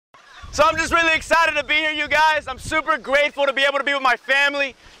So I'm just really excited to be here, you guys. I'm super grateful to be able to be with my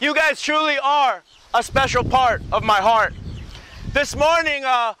family. You guys truly are a special part of my heart. This morning,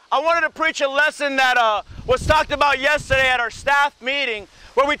 I wanted to preach a lesson that was talked about yesterday at our staff meeting,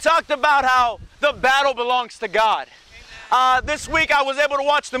 where we talked about how the battle belongs to God. This week, I was able to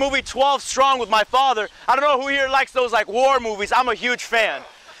watch the movie 12 Strong with my father. I don't know who here likes those like war movies. I'm a huge fan.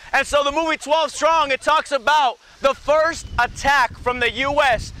 And so the movie 12 Strong, it talks about the first attack from the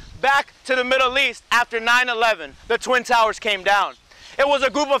U.S. back to the Middle East after 9/11. The Twin Towers came down. It was a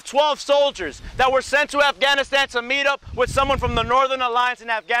group of 12 soldiers that were sent to Afghanistan to meet up with someone from the Northern Alliance in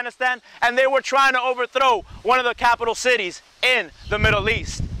Afghanistan, and they were trying to overthrow one of the capital cities in the Middle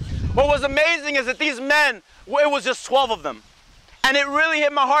East. What was amazing is that these men, it was just 12 of them. And it really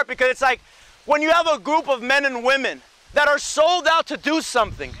hit my heart, because it's like when you have a group of men and women that are sold out to do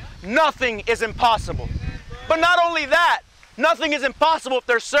something, nothing is impossible. But not only that, nothing is impossible if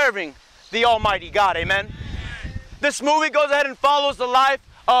they're serving the Almighty God, amen? This movie goes ahead and follows the life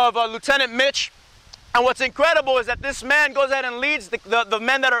of Lieutenant Mitch. And what's incredible is that this man goes ahead and leads the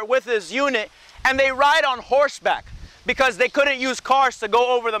men that are with his unit, and they ride on horseback because they couldn't use cars to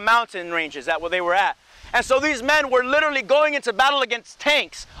go over the mountain ranges at where they were at. And so these men were literally going into battle against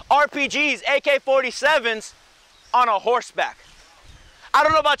tanks, RPGs, AK-47s on a horseback. I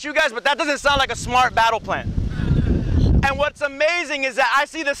don't know about you guys, but that doesn't sound like a smart battle plan. And what's amazing is that I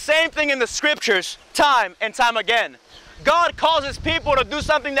see the same thing in the scriptures time and time again. God calls his people to do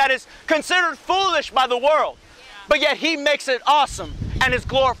something that is considered foolish by the world, but yet he makes it awesome and is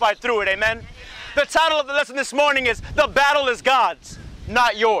glorified through it, amen? The title of the lesson this morning is "The Battle is God's,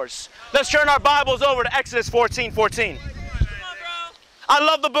 Not Yours." Let's turn our Bibles over to Exodus 14:14. I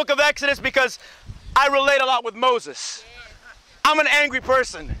love the book of Exodus because I relate a lot with Moses. I'm an angry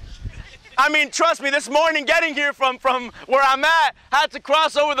person. I mean, trust me, this morning getting here from where I'm at, had to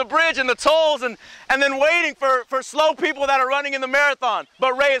cross over the bridge and the tolls and then waiting for slow people that are running in the marathon.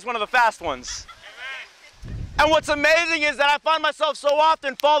 But Ray is one of the fast ones. And what's amazing is that I find myself so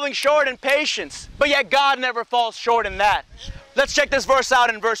often falling short in patience, but yet God never falls short in that. Let's check this verse out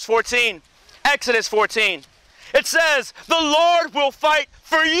in verse 14, Exodus 14. It says, "The Lord will fight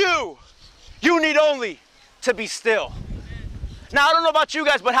for you. You need only to be still." Now, I don't know about you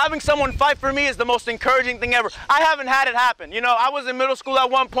guys, but having someone fight for me is the most encouraging thing ever. I haven't had it happen. You know, I was in middle school at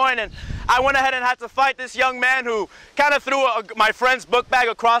one point, and I went ahead and had to fight this young man who kind of threw my friend's book bag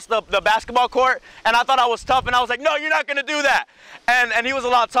across the basketball court, and I thought I was tough, and I was like, "No, you're not going to do that." And he was a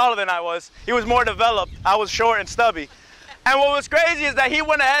lot taller than I was. He was more developed. I was short and stubby. And what was crazy is that he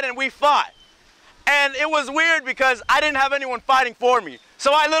went ahead and we fought. And it was weird because I didn't have anyone fighting for me.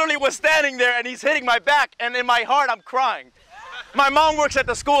 So I literally was standing there, and he's hitting my back, and in my heart, I'm crying. My mom works at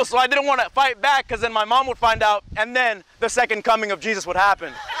the school, so I didn't want to fight back, because then my mom would find out, and then the second coming of Jesus would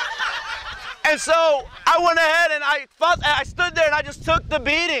happen. And so I went ahead and I stood there and I just took the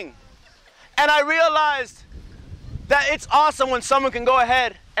beating. And I realized that it's awesome when someone can go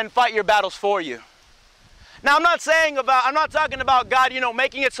ahead and fight your battles for you. Now, I'm not talking about God,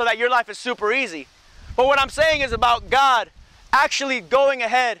 making it so that your life is super easy. But what I'm saying is about God actually going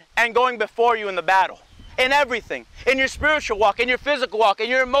ahead and going before you in the battle. In everything, in your spiritual walk, in your physical walk, in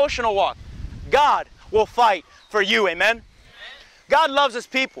your emotional walk, God will fight for you, amen? God loves his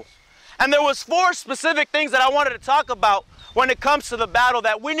people. And there was 4 specific things that I wanted to talk about when it comes to the battle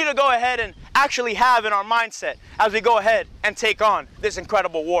that we need to go ahead and actually have in our mindset as we go ahead and take on this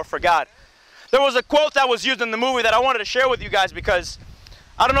incredible war for God. There was a quote that was used in the movie that I wanted to share with you guys, because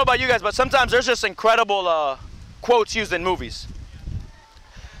I don't know about you guys, but sometimes there's just incredible quotes used in movies.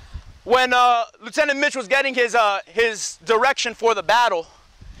 When Lieutenant Mitch was getting his direction for the battle,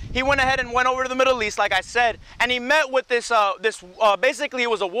 he went ahead and went over to the Middle East, like I said, and he met with basically it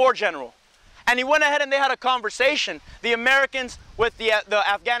was a war general. And he went ahead and they had a conversation, the Americans with the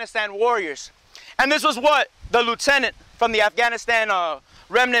Afghanistan warriors. And this was what the lieutenant from the Afghanistan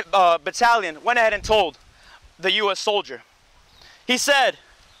remnant battalion went ahead and told the U.S. soldier. He said,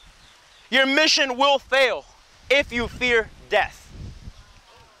 "Your mission will fail if you fear death."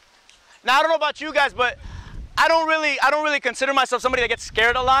 Now, I don't know about you guys, but I don't really consider myself somebody that gets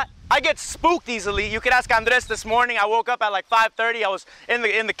scared a lot. I get spooked easily. You could ask Andres this morning. I woke up at like 5:30. I was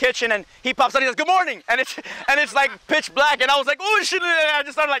in the kitchen, and he pops out. He goes, "Good morning," and it's like pitch black, and I was like, "Oh shit!" And I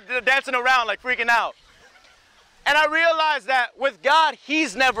just started like dancing around, like freaking out. And I realized that with God,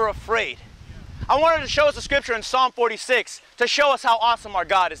 he's never afraid. I wanted to show us a scripture in Psalm 46 to show us how awesome our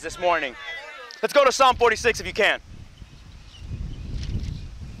God is this morning. Let's go to Psalm 46 if you can.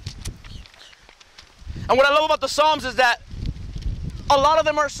 And what I love about the Psalms is that a lot of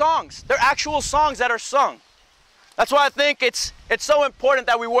them are songs. They're actual songs that are sung. That's why I think it's so important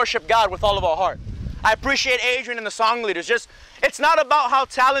that we worship God with all of our heart. I appreciate Adrian and the song leaders. It's not about how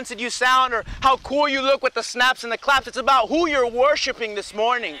talented you sound or how cool you look with the snaps and the claps. It's about who you're worshiping this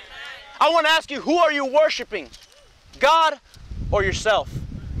morning. I want to ask you, who are you worshiping? God or yourself?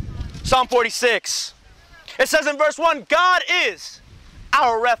 Psalm 46. It says in verse 1, God is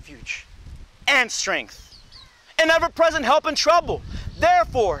our refuge and strength, an ever-present help in trouble.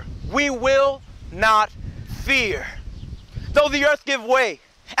 Therefore, we will not fear. Though the earth give way,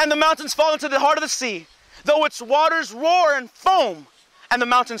 and the mountains fall into the heart of the sea, though its waters roar and foam, and the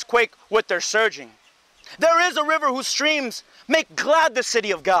mountains quake with their surging. There is a river whose streams make glad the city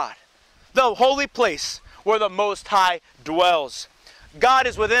of God, the holy place where the Most High dwells. God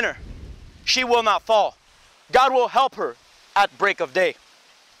is within her. She will not fall. God will help her at break of day.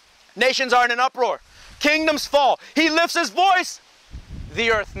 Nations are in an uproar. Kingdoms fall. He lifts his voice. The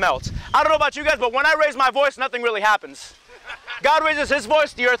earth melts. I don't know about you guys, but when I raise my voice, nothing really happens. God raises his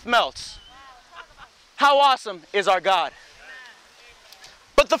voice, the earth melts. How awesome is our God?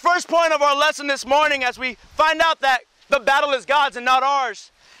 But the first point of our lesson this morning, as we find out that the battle is God's and not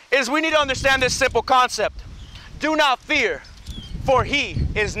ours, is we need to understand this simple concept. Do not fear, for he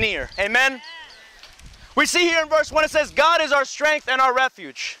is near. Amen? We see here in verse 1, it says, God is our strength and our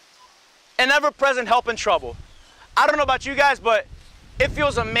refuge, an ever-present help in trouble. I don't know about you guys, but it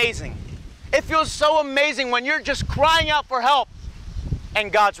feels amazing. It feels so amazing when you're just crying out for help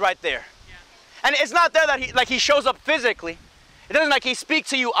and God's right there. And it's not there that he shows up physically. It doesn't like he speaks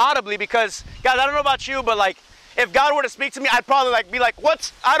to you audibly, because, guys, I don't know about you, but like, if God were to speak to me, I'd probably be like,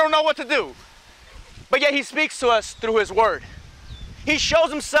 I don't know what to do. But yet he speaks to us through his word. He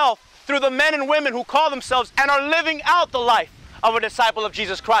shows himself through the men and women who call themselves and are living out the life of a disciple of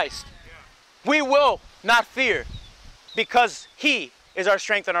Jesus Christ. We will not fear because he is our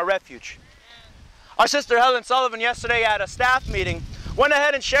strength and our refuge. Our sister Helen Sullivan yesterday at a staff meeting went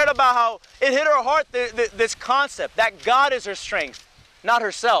ahead and shared about how it hit her heart, this concept that God is her strength, not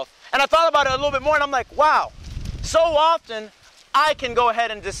herself. And I thought about it a little bit more, and I'm like, wow, so often I can go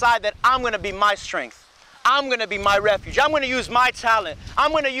ahead and decide that I'm going to be my strength. I'm going to be my refuge. I'm going to use my talent.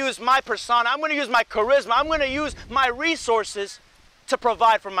 I'm going to use my persona. I'm going to use my charisma. I'm going to use my resources to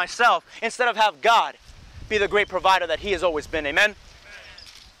provide for myself instead of have God be the great provider that he has always been. Amen?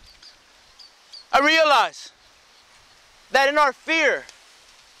 I realize that in our fear,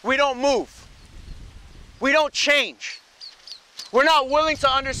 we don't move. We don't change. We're not willing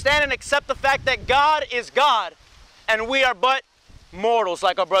to understand and accept the fact that God is God and we are but mortals,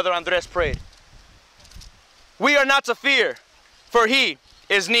 like our brother Andres prayed. We are not to fear, for he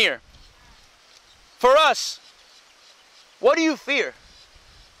is near. For us, what do you fear?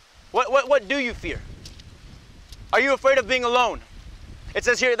 What do you fear? Are you afraid of being alone? It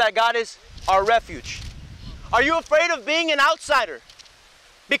says here that God is our refuge. Are you afraid of being an outsider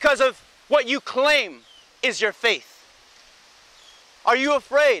because of what you claim is your faith? Are you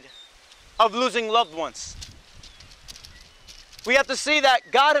afraid of losing loved ones? We have to see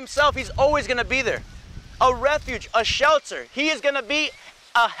that God himself, he's always going to be there. A refuge, a shelter. He is going to be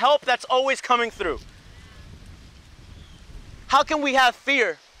a help that's always coming through. How can we have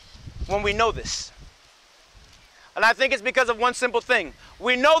fear when we know this? And I think it's because of one simple thing.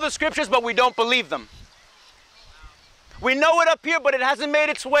 We know the scriptures, but we don't believe them. We know it up here, but it hasn't made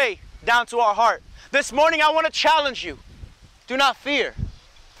its way down to our heart. This morning, I want to challenge you. Do not fear,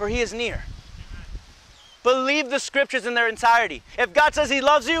 for he is near. Believe the scriptures in their entirety. If God says he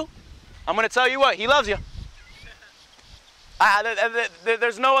loves you, I'm going to tell you what, he loves you.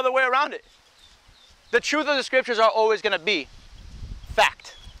 There's no other way around it. The truth of the scriptures are always going to be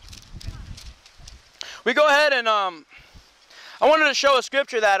fact. We go ahead and I wanted to show a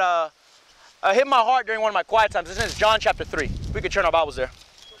scripture that hit my heart during one of my quiet times. This is John chapter 3. We could turn our Bibles there.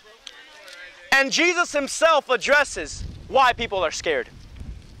 And Jesus himself addresses why people are scared.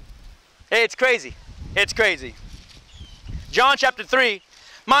 It's crazy. It's crazy. John chapter 3.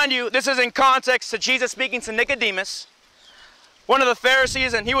 Mind you, this is in context to Jesus speaking to Nicodemus, one of the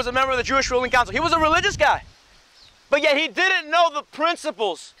Pharisees, and he was a member of the Jewish ruling council. He was a religious guy, but yet he didn't know the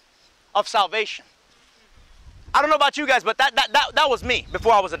principles of salvation. I don't know about you guys, but that was me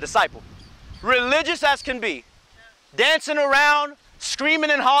before I was a disciple. Religious as can be, dancing around,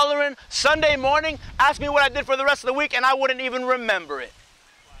 screaming and hollering, Sunday morning, ask me what I did for the rest of the week, and I wouldn't even remember it.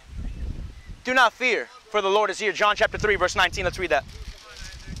 Do not fear, for the Lord is here. John chapter 3, verse 19, let's read that.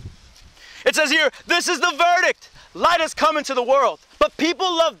 It says here, this is the verdict. Light has come into the world, but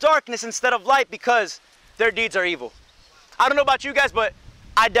people love darkness instead of light because their deeds are evil. I don't know about you guys, but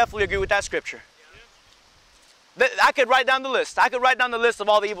I definitely agree with that scripture. I could write down the list. I could write down the list of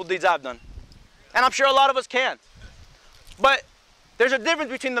all the evil deeds I've done. And I'm sure a lot of us can. But there's a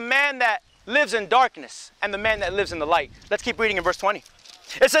difference between the man that lives in darkness and the man that lives in the light. Let's keep reading in verse 20.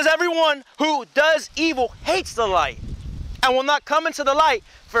 It says, everyone who does evil hates the light and will not come into the light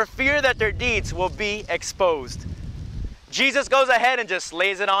for fear that their deeds will be exposed. Jesus goes ahead and just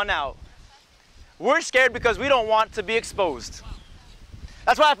lays it on out. We're scared because we don't want to be exposed.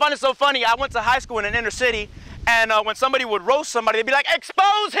 That's why I find it so funny. I went to high school in an inner city, and when somebody would roast somebody, they'd be like,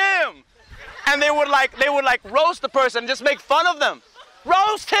 expose him! And they would like roast the person and just make fun of them.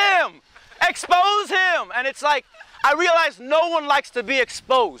 Roast him! Expose him! And it's like, I realize no one likes to be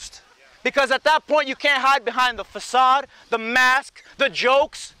exposed. Because at that point, you can't hide behind the facade, the mask, the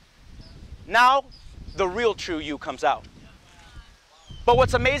jokes. Now, the real true you comes out. But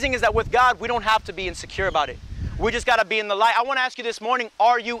what's amazing is that with God, we don't have to be insecure about it. We just got to be in the light. I want to ask you this morning,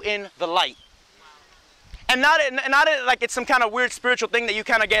 are you in the light? And not like it's some kind of weird spiritual thing that you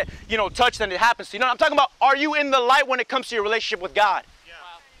kind of get, touched and it happens to you. No, I'm talking about, are you in the light when it comes to your relationship with God?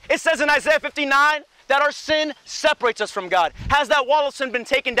 Yeah. It says in Isaiah 59 that our sin separates us from God. Has that wall of sin been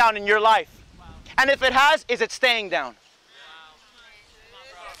taken down in your life? Wow. And if it has, is it staying down? Wow.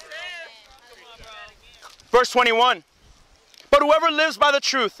 Verse 21. But whoever lives by the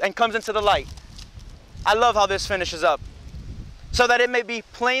truth and comes into the light. I love how this finishes up. So that it may be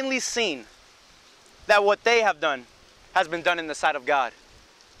plainly seen that what they have done has been done in the sight of God.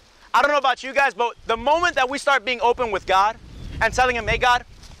 I don't know about you guys, but the moment that we start being open with God and telling him, hey God,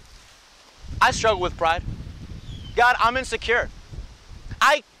 I struggle with pride. God, I'm insecure.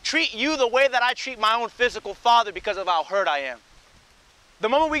 I treat you the way that I treat my own physical father because of how hurt I am. The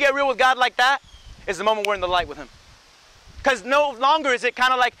moment we get real with God like that is the moment we're in the light with him. Because no longer is it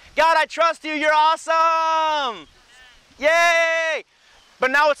kind of like, God, I trust you, you're awesome. Yay!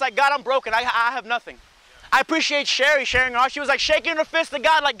 But now it's like, God, I'm broken, I have nothing. I appreciate Sherry sharing her heart. She was like shaking her fist at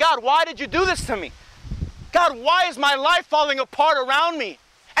God, like, God, why did you do this to me? God, why is my life falling apart around me?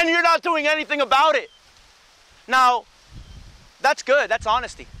 And you're not doing anything about it. Now, that's good, that's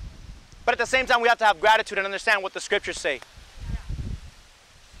honesty. But at the same time, we have to have gratitude and understand what the scriptures say.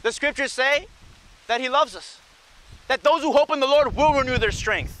 The scriptures say that he loves us. That those who hope in the Lord will renew their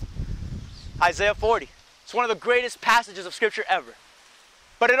strength. Isaiah 40. It's one of the greatest passages of scripture ever.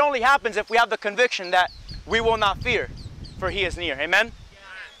 But it only happens if we have the conviction that we will not fear, for he is near. Amen? Yeah.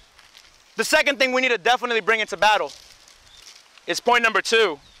 The second thing we need to definitely bring into battle is point number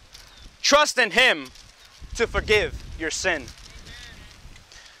 2. Trust in him to forgive your sin.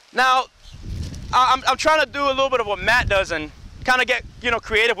 Now, I'm trying to do a little bit of what Matt does and kind of get,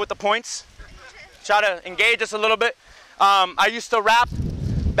 creative with the points. Try to engage us a little bit. I used to rap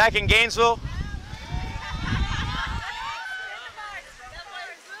back in Gainesville.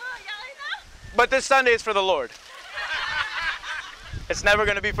 But this Sunday is for the Lord. It's never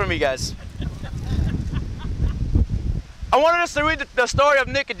going to be for me, guys. I wanted us to read the story of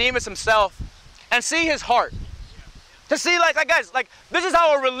Nicodemus himself and see his heart. To see, guys, this is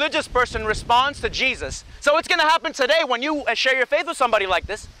how a religious person responds to Jesus. So it's going to happen today when you share your faith with somebody like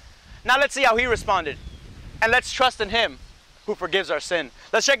this. Now let's see how he responded. And let's trust in him who forgives our sin.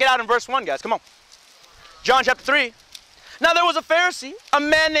 Let's check it out in verse 1, guys. Come on. John chapter 3. Now there was a Pharisee, a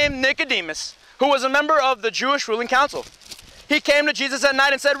man named Nicodemus, who was a member of the Jewish ruling council. He came to Jesus at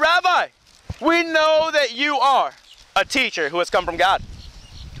night and said, Rabbi, we know that you are a teacher who has come from God.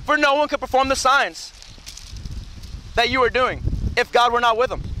 For no one could perform the signs that you are doing if God were not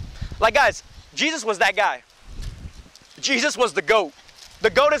with him. Guys, Jesus was that guy. Jesus was the GOAT. The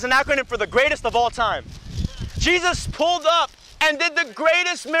GOAT is an acronym for the greatest of all time. Jesus pulled up and did the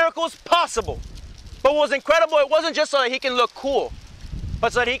greatest miracles possible. But what was incredible, it wasn't just so that he can look cool,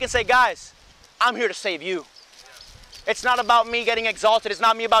 but so that he can say, guys, I'm here to save you. It's not about me getting exalted. It's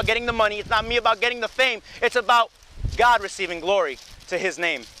not me about getting the money. It's not me about getting the fame. It's about God receiving glory to his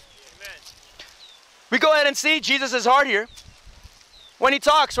name. Amen. We go ahead and see Jesus' heart here when he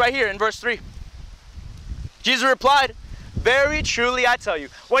talks right here in verse 3. Jesus replied, very truly I tell you.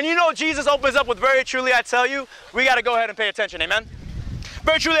 When Jesus opens up with very truly I tell you, we got to go ahead and pay attention. Amen?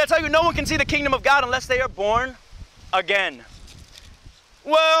 Very truly I tell you, no one can see the kingdom of God unless they are born again.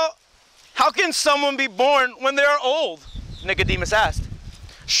 Well, how can someone be born when they are old? Nicodemus asked.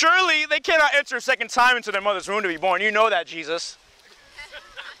 Surely they cannot enter a second time into their mother's womb to be born. You know that, Jesus.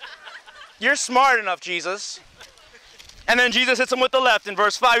 You're smart enough, Jesus. And then Jesus hits him with the left in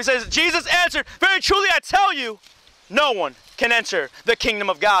verse 5. He says, Jesus answered, very truly I tell you, no one can enter the kingdom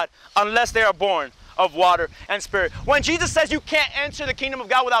of God unless they are born of water and spirit. When Jesus says you can't enter the kingdom of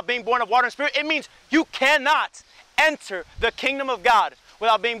God without being born of water and spirit, it means you cannot enter the kingdom of God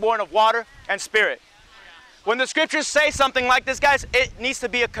without being born of water and spirit. When the scriptures say something like this, guys, it needs to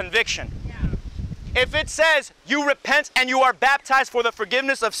be a conviction. If it says you repent and you are baptized for the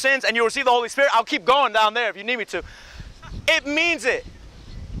forgiveness of sins and you receive the Holy Spirit, I'll keep going down there if you need me to. It means it.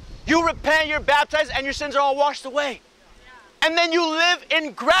 You repent, you're baptized, and your sins are all washed away. And then you live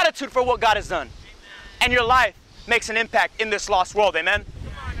in gratitude for what God has done. And your life makes an impact in this lost world, amen?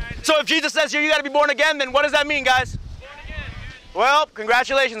 So if Jesus says here you got to be born again, then what does that mean, guys? Well,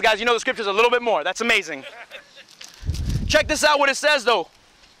 congratulations, guys. You know the scriptures a little bit more. That's amazing. Check this out what it says, though.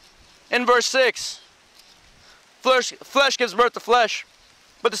 In verse 6. Flesh gives birth to flesh,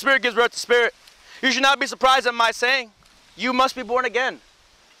 but the Spirit gives birth to spirit. You should not be surprised at my saying, you must be born again.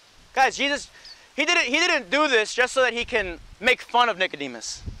 Guys, Jesus, he didn't do this just so that he can make fun of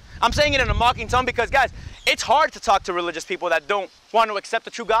Nicodemus. I'm saying it in a mocking tone because, guys, it's hard to talk to religious people that don't want to accept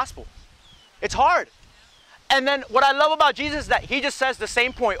the true gospel. It's hard. And then what I love about Jesus is that he just says the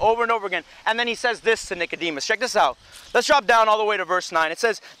same point over and over again. And then he says this to Nicodemus. Check this out. Let's drop down all the way to verse 9. It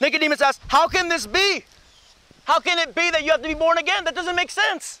says, Nicodemus asks, how can this be? How can it be that you have to be born again? That doesn't make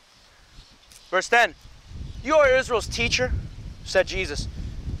sense. Verse 10. You are Israel's teacher, said Jesus.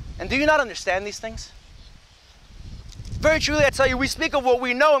 And do you not understand these things? Very truly I tell you, we speak of what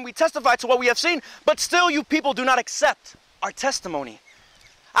we know and we testify to what we have seen. But still you people do not accept our testimony.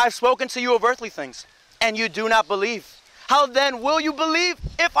 I have spoken to you of earthly things, and you do not believe. How then will you believe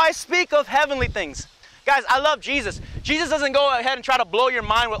if I speak of heavenly things? Guys, I love Jesus. Jesus doesn't go ahead and try to blow your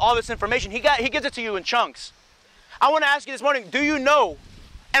mind with all this information. He gives it to you in chunks. I want to ask you this morning, do you know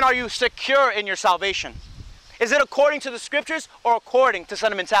and are you secure in your salvation? Is it according to the scriptures or according to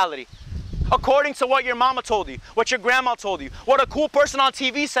sentimentality? According to what your mama told you, what your grandma told you, what a cool person on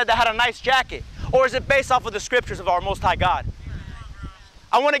TV said that had a nice jacket? Or is it based off of the scriptures of our Most High God?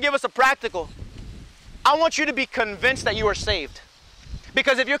 I want to give us a practical. I want you to be convinced that you are saved.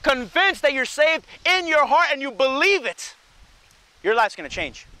 Because if you're convinced that you're saved in your heart and you believe it, your life's going to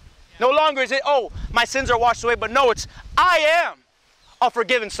change. No longer is it, oh, my sins are washed away, but no, it's, I am a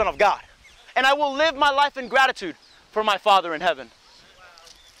forgiven son of God. And I will live my life in gratitude for my Father in heaven.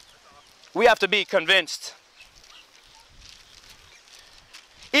 We have to be convinced.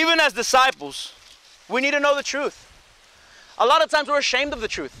 Even as disciples, we need to know the truth. A lot of times we're ashamed of the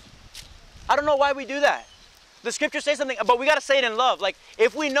truth. I don't know why we do that. The scriptures say something, but we got to say it in love. Like,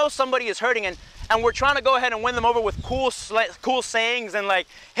 if we know somebody is hurting and we're trying to go ahead and win them over with cool sayings and like,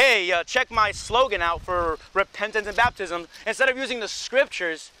 hey, check my slogan out for repentance and baptism, instead of using the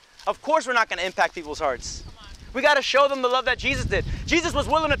scriptures, of course we're not going to impact people's hearts. We got to show them the love that Jesus did. Jesus was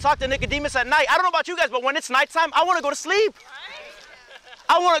willing to talk to Nicodemus at night. I don't know about you guys, but when it's nighttime, I want to go to sleep.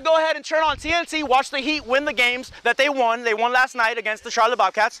 I want to go ahead and turn on TNT, watch the Heat win the games that they won. They won last night against the Charlotte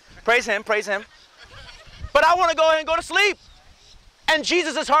Bobcats. Praise him, praise him. But I want to go ahead and go to sleep. And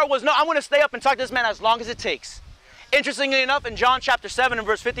Jesus' heart was, no, I want to stay up and talk to this man as long as it takes. Interestingly enough, in John chapter 7 and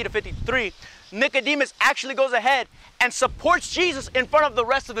verse 50 to 53, Nicodemus actually goes ahead and supports Jesus in front of the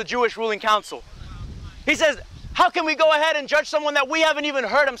rest of the Jewish ruling council. He says, how can we go ahead and judge someone that we haven't even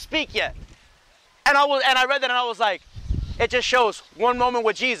heard him speak yet? And I read that and I was like, it just shows one moment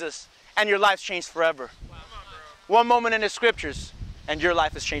with Jesus and your life's changed forever. One moment in his scriptures and your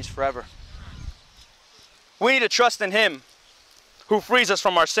life has changed forever. We need to trust in him who frees us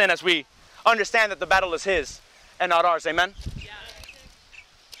from our sin as we understand that the battle is his and not ours. Amen?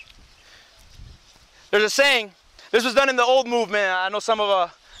 There's a saying, this was done in the old movement. I know some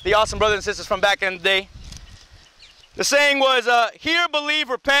of the awesome brothers and sisters from back in the day. The saying was, hear, believe,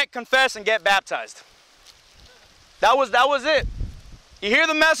 repent, confess, and get baptized. That was it. You hear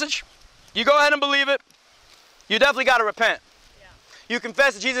the message, you go ahead and believe it, you definitely got to repent. Yeah. You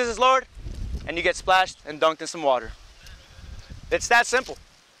confess that Jesus is Lord, and you get splashed and dunked in some water. It's that simple.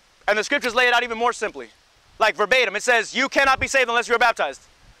 And the scriptures lay it out even more simply. Like verbatim, it says, you cannot be saved unless you're baptized.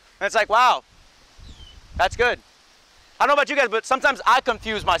 And it's like, wow, that's good. I don't know about you guys, but sometimes I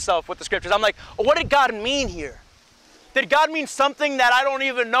confuse myself with the scriptures. I'm like, oh, what did God mean here? Did God mean something that I don't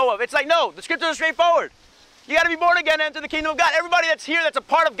even know of? It's like, no, the scriptures are straightforward. You got to be born again and enter the kingdom of God. Everybody that's here that's a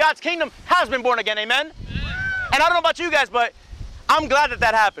part of God's kingdom has been born again, amen? And I don't know about you guys, but I'm glad that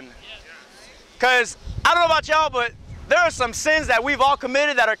that happened. Because I don't know about y'all, but there are some sins that we've all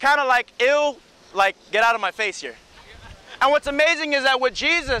committed that are kind of like ill, like get out of my face here. And what's amazing is that with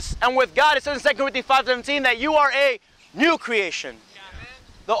Jesus and with God, it says in 2 Corinthians 5:17 that you are a new creation.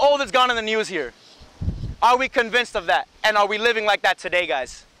 The old is gone and the new is here. Are we convinced of that? And are we living like that today,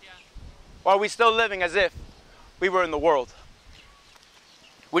 guys? Or are we still living as if we were in the world?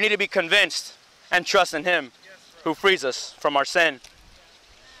 We need to be convinced and trust in him who frees us from our sin.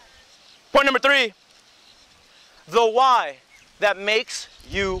 Point number 3, the why that makes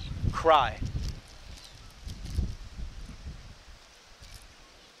you cry.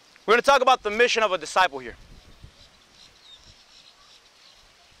 We're going to talk about the mission of a disciple here.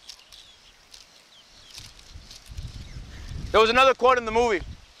 There was another quote in the movie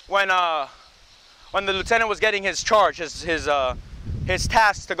when the lieutenant was getting his charge, his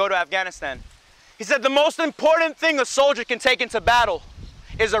task to go to Afghanistan. He said, the most important thing a soldier can take into battle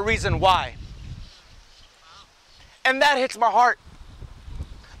is a reason why. And that hits my heart.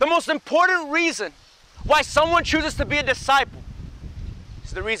 The most important reason why someone chooses to be a disciple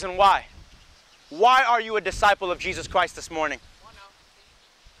is the reason why. Why are you a disciple of Jesus Christ this morning?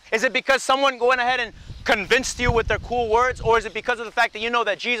 Is it because someone went ahead and convinced you with their cool words, or is it because of the fact that you know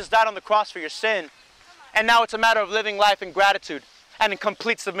that Jesus died on the cross for your sin, and now it's a matter of living life in gratitude and in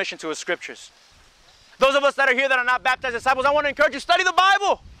complete submission to His scriptures? Those of us that are here that are not baptized disciples, I want to encourage you, study the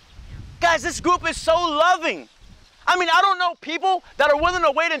Bible. Guys, this group is so loving. I mean, I don't know people that are willing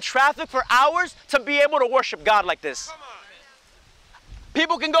to wait in traffic for hours to be able to worship God like this.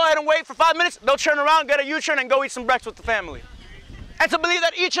 People can go ahead and wait for 5 minutes, they'll turn around, get a U-turn, and go eat some breakfast with the family. And to believe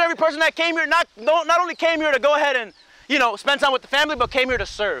that each and every person that came here not only came here to go ahead and, spend time with the family, but came here to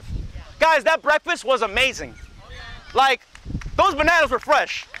serve. Guys, that breakfast was amazing. Like, those bananas were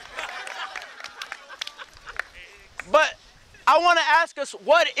fresh. But I want to ask us,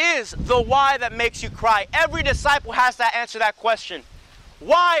 what is the why that makes you cry? Every disciple has to answer that question.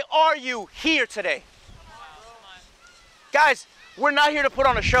 Why are you here today? Guys, we're not here to put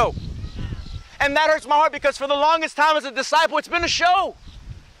on a show. And that hurts my heart because for the longest time as a disciple, it's been a show.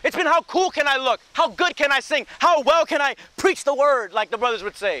 It's been how cool can I look? How good can I sing? How well can I preach the word, like the brothers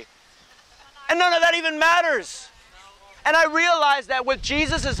would say? And none of that even matters. And I realized that with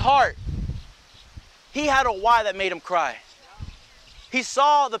Jesus' heart, He had a why that made Him cry. He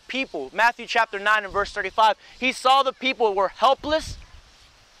saw the people, Matthew chapter 9 and verse 35, He saw the people were helpless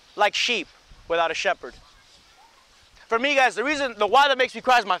like sheep without a shepherd. For me, guys, the why that makes me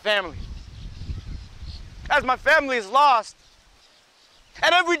cry is my family. As my family is lost.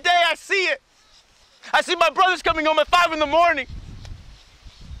 And every day I see it. I see my brothers coming home at 5 in the morning.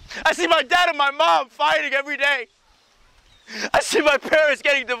 I see my dad and my mom fighting every day. I see my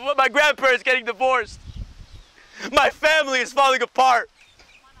grandparents getting divorced. My family is falling apart.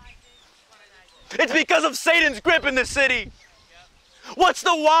 It's because of Satan's grip in this city. What's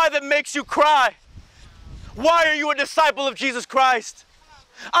the why that makes you cry? Why are you a disciple of Jesus Christ?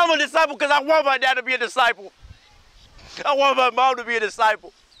 I'm a disciple because I want my dad to be a disciple. I want my mom to be a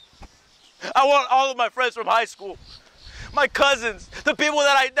disciple. I want all of my friends from high school, my cousins, the people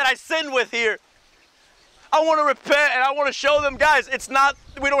that I sin with here. I want to repent and I want to show them, guys,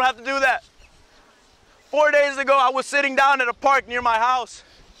 we don't have to do that. 4 days ago, I was sitting down at a park near my house,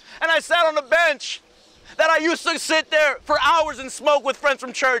 and I sat on a bench that I used to sit there for hours and smoke with friends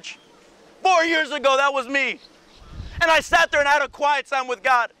from church. 4 years ago, that was me. And I sat there and I had a quiet time with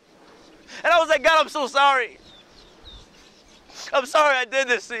God. And I was like, God, I'm so sorry. I'm sorry I did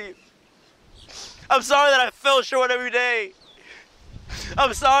this to you. I'm sorry that I fell short every day.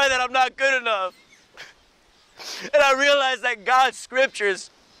 I'm sorry that I'm not good enough. And I realized that God's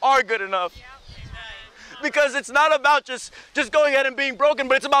scriptures are good enough. Because it's not about just going ahead and being broken,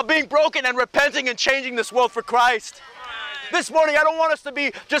 but it's about being broken and repenting and changing this world for Christ. This morning, I don't want us to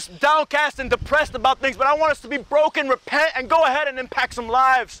be just downcast and depressed about things, but I want us to be broken, repent, and go ahead and impact some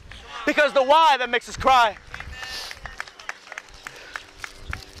lives. Because the why that makes us cry.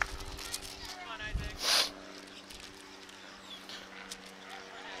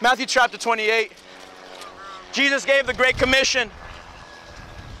 Matthew chapter 28. Jesus gave the Great Commission,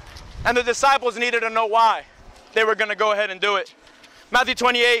 and the disciples needed to know why they were going to go ahead and do it. Matthew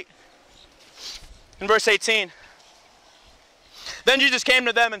 28, in verse 18. Then Jesus came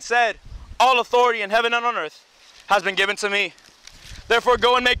to them and said, all authority in heaven and on earth has been given to me. Therefore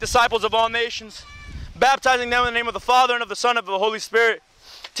go and make disciples of all nations, baptizing them in the name of the Father and of the Son and of the Holy Spirit,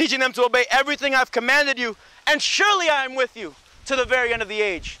 teaching them to obey everything I've commanded you, and surely I am with you to the very end of the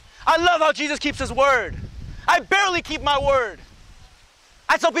age. I love how Jesus keeps His word. I barely keep my word.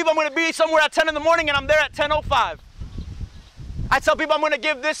 I tell people I'm going to be somewhere at 10 in the morning and I'm there at 10:05. I tell people I'm going to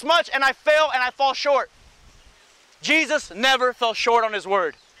give this much and I fail and I fall short. Jesus never fell short on His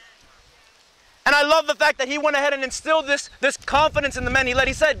word. And I love the fact that He went ahead and instilled this confidence in the men He led.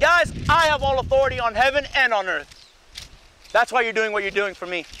 He said, guys, I have all authority on heaven and on earth. That's why you're doing what you're doing for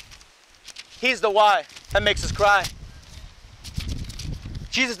me. He's the why that makes us cry.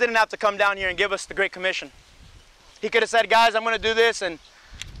 Jesus didn't have to come down here and give us the Great Commission. He could have said, guys, I'm going to do this, and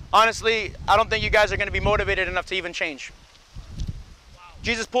honestly, I don't think you guys are going to be motivated enough to even change.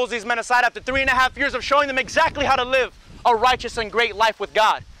 Jesus pulls these men aside after 3.5 years of showing them exactly how to live a righteous and great life with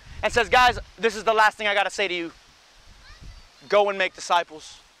God, and says, guys, this is the last thing I got to say to you. Go and make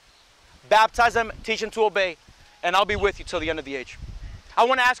disciples. baptize them, teach them to obey, and I'll be with you till the end of the age. I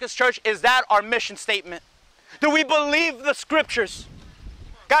want to ask us, church, is that our mission statement? Do we believe the scriptures?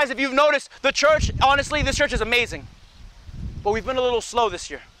 Guys, if you've noticed, the church, honestly, this church is amazing. But we've been a little slow this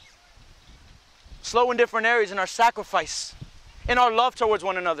year. Slow in different areas, in our sacrifice, in our love towards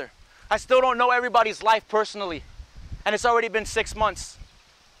one another. I still don't know everybody's life personally, and it's already been 6 months.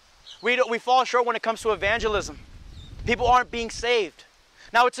 We fall short when it comes to evangelism. People aren't being saved.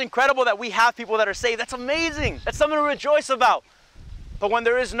 Now, it's incredible that we have people that are saved. That's amazing. That's something to rejoice about. But when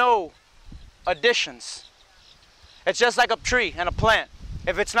there is no additions, it's just like a tree and a plant.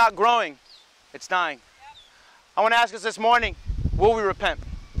 If it's not growing, it's dying. I want to ask us this morning, will we repent?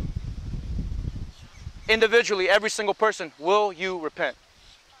 Individually, every single person, will you repent?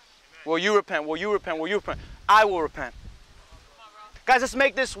 Will you repent? Will you repent? Will you repent? I will repent. Guys, let's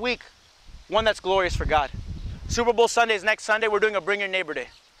make this week one that's glorious for God. Super Bowl Sunday is next Sunday. We're doing a Bring Your Neighbor Day.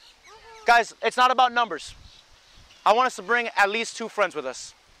 Guys, it's not about numbers. I want us to bring at least 2 friends with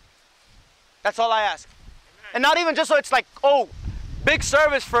us. That's all I ask. And not even just so it's like, oh, big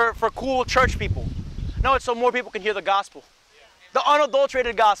service for cool church people. No, it's so more people can hear the gospel. The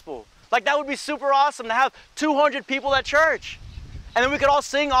unadulterated gospel. Like, that would be super awesome to have 200 people at church. And then we could all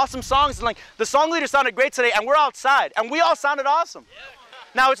sing awesome songs. And like, the song leader sounded great today, and we're outside, and we all sounded awesome.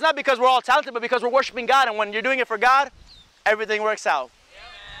 Now, it's not because we're all talented, but because we're worshiping God, and when you're doing it for God, everything works out.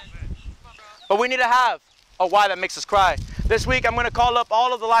 But we need to have a why that makes us cry. This week, I'm going to call up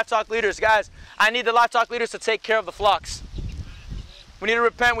all of the Life Talk leaders. Guys, I need the Life Talk leaders to take care of the flocks. We need to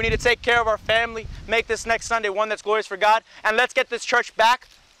repent. We need to take care of our family. Make this next Sunday one that's glorious for God. And let's get this church back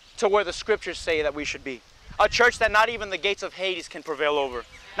to where the scriptures say that we should be. A church that not even the gates of Hades can prevail over.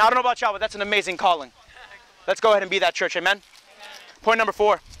 Now, I don't know about y'all, but that's an amazing calling. Let's go ahead and be that church. Amen? Point number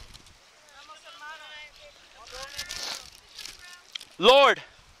 4. Lord,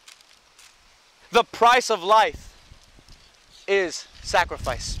 the price of life is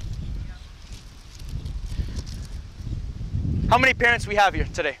sacrifice. How many parents we have here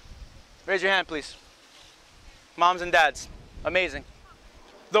today? Raise your hand, please. Moms and dads. Amazing.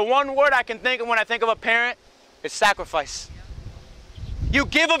 The one word I can think of when I think of a parent is sacrifice. You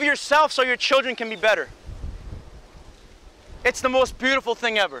give of yourself so your children can be better. It's the most beautiful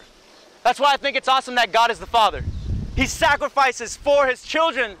thing ever. That's why I think it's awesome that God is the Father. He sacrifices for His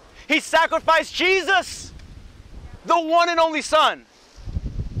children. He sacrificed Jesus, the one and only Son.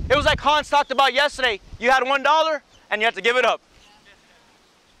 It was like Hans talked about yesterday. You had $1 and you had to give it up.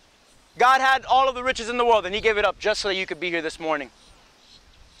 God had all of the riches in the world and He gave it up just so that you could be here this morning.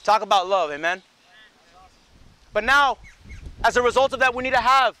 Talk about love, amen? But now, as a result of that, we need to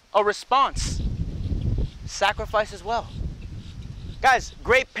have a response. Sacrifice as well. Guys,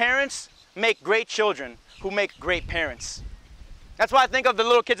 great parents make great children who make great parents. That's why I think of the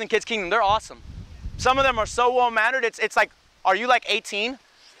little kids in Kids Kingdom. They're awesome. Some of them are so well-mannered. It's like, are you like 18?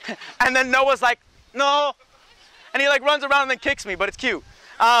 And then Noah's like, no. And he like runs around and then kicks me, but it's cute.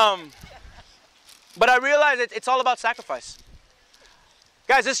 But I realize it's all about sacrifice.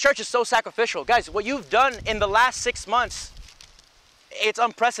 Guys, this church is so sacrificial. Guys, what you've done in the last 6 months, it's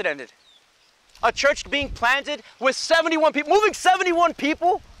unprecedented. A church being planted with 71 people, moving 71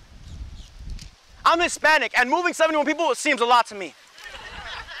 people. I'm Hispanic, and moving 71 people seems a lot to me.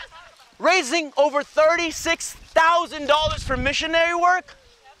 Raising over $36,000 for missionary work.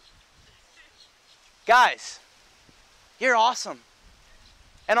 Guys, you're awesome.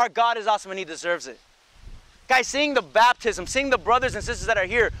 And our God is awesome and He deserves it. Guys, seeing the baptism, seeing the brothers and sisters that are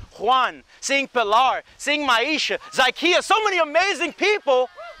here, Juan, seeing Pilar, seeing Maisha, Zykia, so many amazing people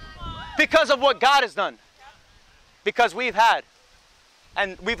because of what God has done. Because we've had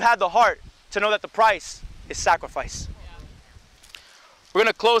the heart to know that the price is sacrifice. We're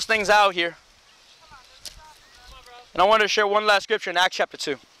going to close things out here. And I want to share one last scripture in Acts chapter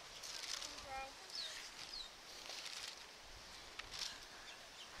 2.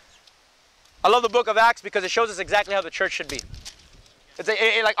 I love the book of Acts because it shows us exactly how the church should be.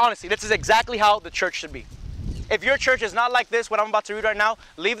 Like honestly, this is exactly how the church should be. If your church is not like this, what I'm about to read right now,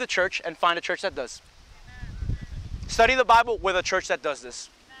 leave the church and find a church that does. Study the Bible with a church that does this.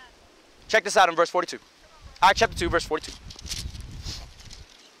 Check this out in verse 42. Acts chapter 2, verse 42.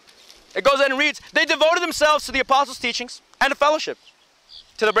 It goes ahead and reads, they devoted themselves to the apostles' teachings and to fellowship,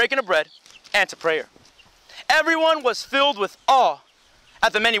 to the breaking of bread and to prayer. Everyone was filled with awe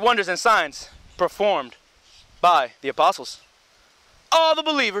at the many wonders and signs performed by the apostles. All the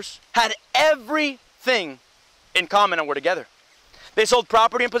believers had everything in common and were together. They sold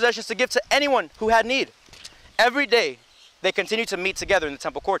property and possessions to give to anyone who had need. Every day, they continued to meet together in the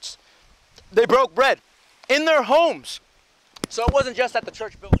temple courts. They broke bread in their homes. So it wasn't just at the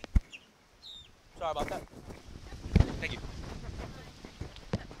church building. Sorry about that. Thank you.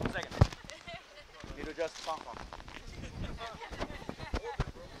 1 second. Need to adjust the pom-pom.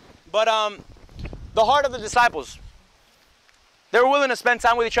 But the heart of the disciples, they were willing to spend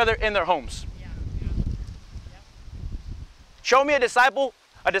time with each other in their homes. Show me a disciple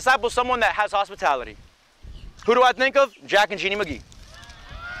is someone that has hospitality. Who do I think of? Jack and Jeannie McGee.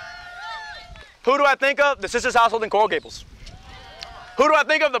 Who do I think of? The Sisters Household in Coral Gables. Who do I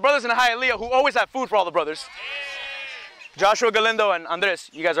think of? The brothers in Hialeah, who always have food for all the brothers. Joshua Galindo and Andres,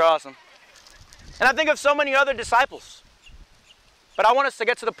 you guys are awesome. And I think of so many other disciples. But I want us to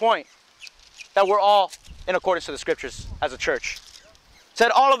get to the point that we're all in accordance to the scriptures as a church. It said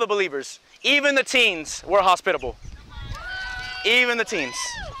all of the believers, even the teens, were hospitable. Even the teens.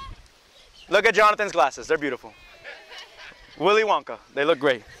 Look at Jonathan's glasses. They're beautiful. Willy Wonka. They look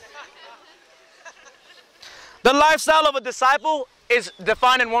great. The lifestyle of a disciple is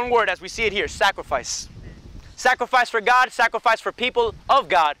defined in one word as we see it here, sacrifice. Sacrifice for God, sacrifice for people of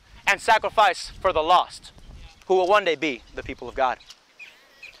God, and sacrifice for the lost, who will one day be the people of God.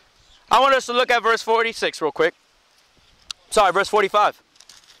 I want us to look at verse 46 real quick. Sorry, verse 45.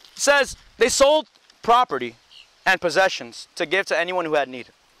 It says, they sold property and possessions to give to anyone who had need.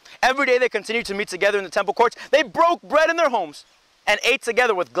 Every day they continued to meet together in the temple courts. They broke bread in their homes and ate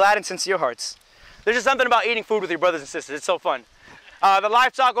together with glad and sincere hearts. There's just something about eating food with your brothers and sisters. It's so fun. The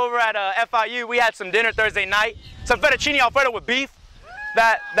Life Talk over at FIU, we had some dinner Thursday night. Some fettuccine alfredo with beef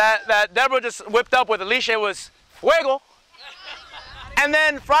that Deborah just whipped up with Alicia. It was fuego. And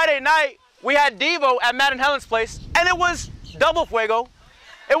then Friday night, we had Devo at Matt and Helen's place, and it was double fuego.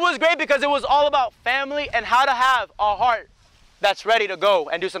 It was great because it was all about family and how to have a heart that's ready to go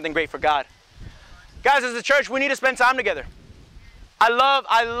and do something great for God. Guys, as a church, we need to spend time together. I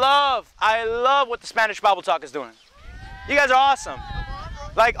love what the Spanish Bible Talk is doing. You guys are awesome.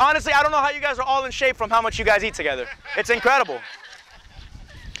 Like, honestly, I don't know how you guys are all in shape from how much you guys eat together. It's incredible.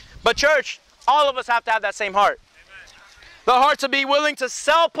 But church, all of us have to have that same heart. The heart to be willing to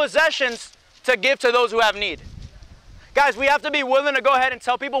sell possessions to give to those who have need. Guys, we have to be willing to go ahead and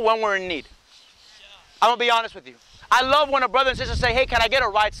tell people when we're in need. I'm going to be honest with you. I love when a brother and sister say, hey, can I get a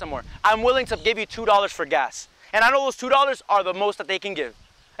ride somewhere? I'm willing to give you $2 for gas. And I know those $2 are the most that they can give.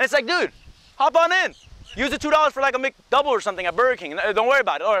 And it's like, dude, hop on in. Use the $2 for like a McDouble or something at Burger King. Don't worry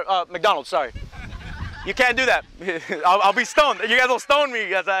about it. Or McDonald's, sorry. You can't do that. I'll be stoned. You guys will stone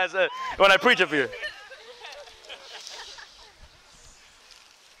me when I preach up here.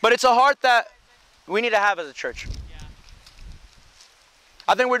 But it's a heart that we need to have as a church.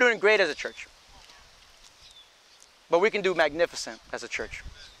 I think we're doing great as a church. But we can do magnificent as a church.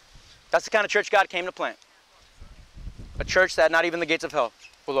 That's the kind of church God came to plant. A church that not even the gates of hell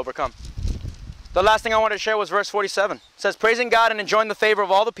will overcome. The last thing I wanted to share was verse 47. It says, praising God and enjoying the favor of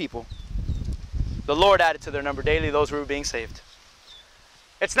all the people, the Lord added to their number daily those who were being saved.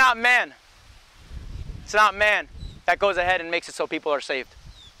 It's not man. It's not man that goes ahead and makes it so people are saved.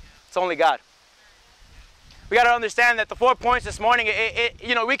 It's only God. We got to understand that the 4 points this morning,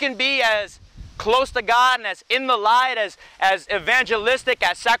 we can be as close to God and as in the light, as evangelistic,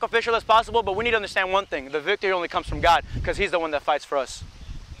 as sacrificial as possible, but we need to understand one thing. The victory only comes from God because He's the one that fights for us.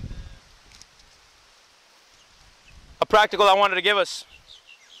 A practical I wanted to give us.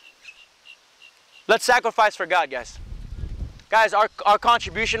 Let's sacrifice for God, guys. Guys, our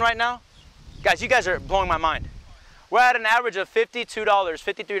contribution right now, guys, you guys are blowing my mind. We're at an average of $52,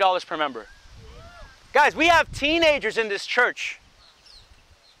 $53 per member. Guys, we have teenagers in this church.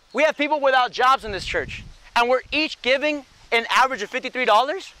 We have people without jobs in this church. And we're each giving an average of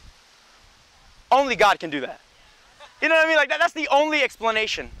 $53? Only God can do that. You know what I mean? Like that's the only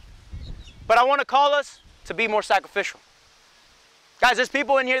explanation. But I want to call us to be more sacrificial. Guys, there's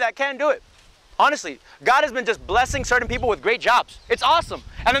people in here that can do it. Honestly, God has been just blessing certain people with great jobs. It's awesome.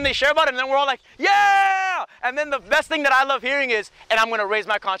 And then they share about it and then we're all like, yeah! And then the best thing that I love hearing is, and I'm going to raise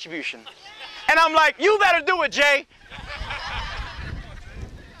my contribution. And I'm like, you better do it, Jay.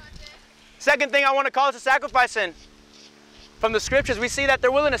 Second thing I want to call us to sacrifice in. From the scriptures, we see that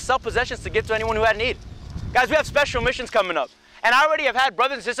they're willing to sell possessions to give to anyone who had need. Guys, we have special missions coming up. And I already have had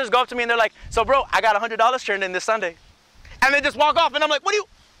brothers and sisters go up to me and they're like, so bro, I got $100 turned in this Sunday. And they just walk off and I'm like,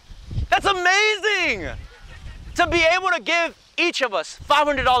 that's amazing. To be able to give each of us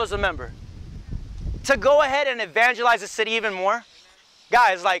 $500 a member. To go ahead and evangelize the city even more.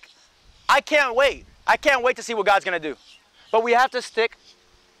 Guys, like, I can't wait. I can't wait to see what God's going to do. But we have to stick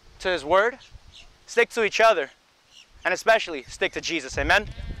to His word, stick to each other, and especially stick to Jesus. Amen?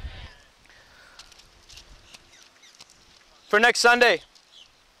 For next Sunday,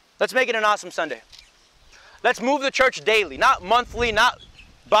 let's make it an awesome Sunday. Let's move the church daily, not monthly, not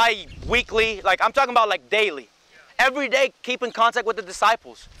bi-weekly. Like, I'm talking about like daily. Every day, keep in contact with the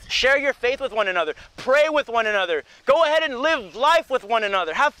disciples. Share your faith with one another. Pray with one another. Go ahead and live life with one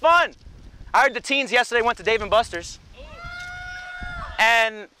another. Have fun. I heard the teens yesterday went to Dave & Buster's.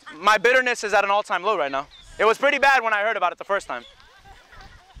 And my bitterness is at an all-time low right now. It was pretty bad when I heard about it the first time.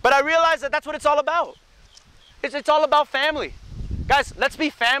 But I realized that that's what it's all about. It's all about family. Guys, let's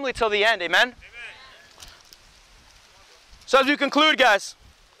be family till the end, amen? So as we conclude, guys,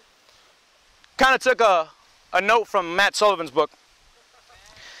 kind of took a note from Matt Sullivan's book.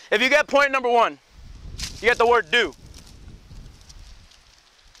 If you get point number 1, you get the word do.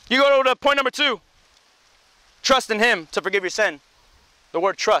 You go to point number 2, trust in him to forgive your sin. The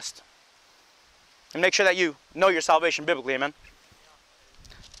word trust. And make sure that you know your salvation biblically, amen?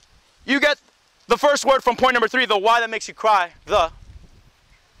 You get the first word from point number 3, the why that makes you cry, the.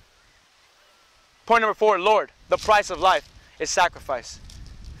 Point number 4, Lord, the price of life is sacrifice.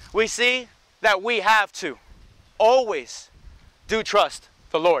 We see that we have to always do trust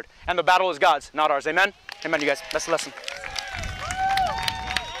the Lord. And the battle is God's, not ours, amen? Amen, you guys. That's the lesson.